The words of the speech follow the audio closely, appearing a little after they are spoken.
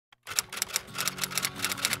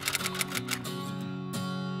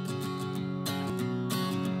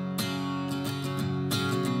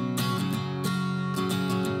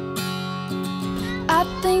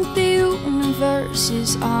think the universe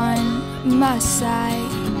is on my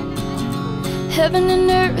side. Heaven and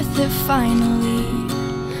earth have finally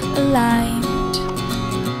aligned.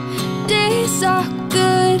 Days are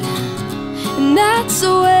good, and that's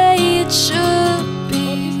the way it should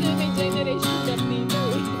be.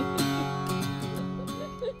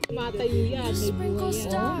 Sprinkle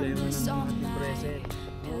stars on my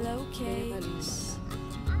pillowcase.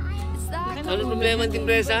 Ano problema ng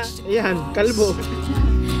timpresa? Ayan, kalbo.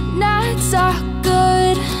 Nights are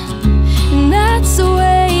good, and that's the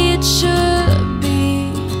way it should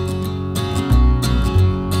be.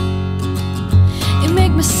 You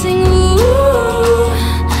make me sing, ooh,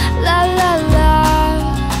 la la la.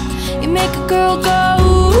 You make a girl go,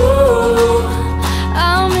 ooh,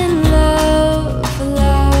 I'm in love,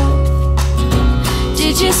 love.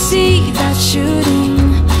 Did you see that shooting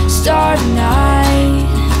star tonight?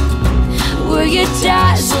 Were you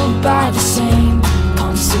dazzled by the same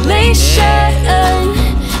constellation?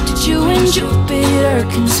 Did you and Jupiter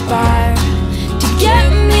conspire to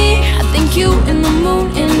get me? I think you and the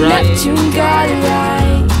moon and Neptune got it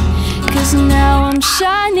right. 'Cause now I'm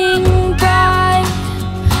shining bright,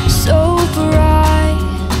 so bright.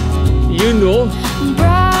 You know?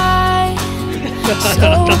 Bright,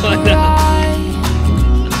 so bright.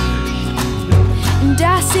 And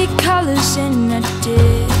I see colors in a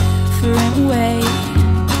different way.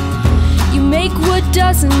 You make what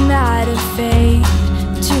doesn't matter fade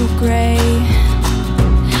to gray.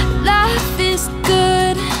 Life is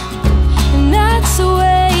good, and that's the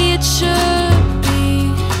way it should be.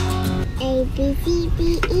 A B C D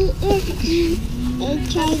E F G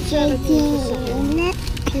H I J K L M N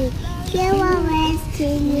P Q R S T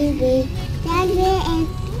U V W X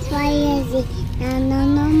Y Z. Now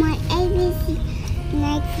no more ABC.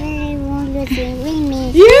 Next I want to sing with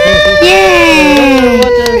me. Yeah!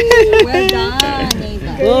 Well done,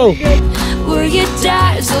 Ava. Wow! Were you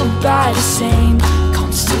dazzled by the same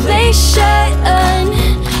constellation?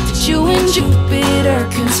 Did you and Jupiter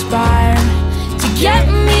conspire to get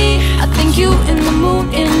me? I think you and the moon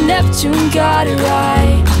and Neptune got it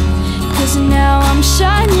right. 'Cause now I'm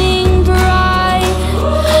shining bright,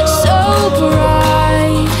 so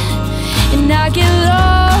bright. And I get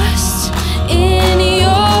lost in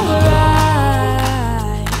your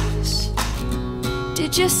eyes.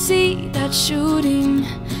 Did you see that shooting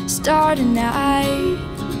star tonight?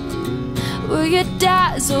 Were you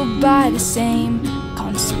dazzled by the same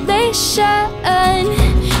constellation?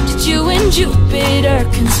 Did you and Jupiter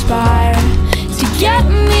conspire to get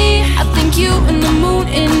me? I think you and the moon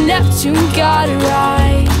and Neptune got it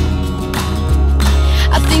right.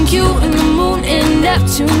 I think you and the moon and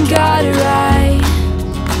Neptune got it right.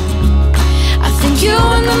 I think you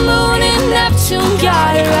and the moon and Neptune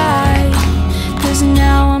got it right. 'Cause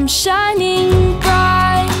now I'm shining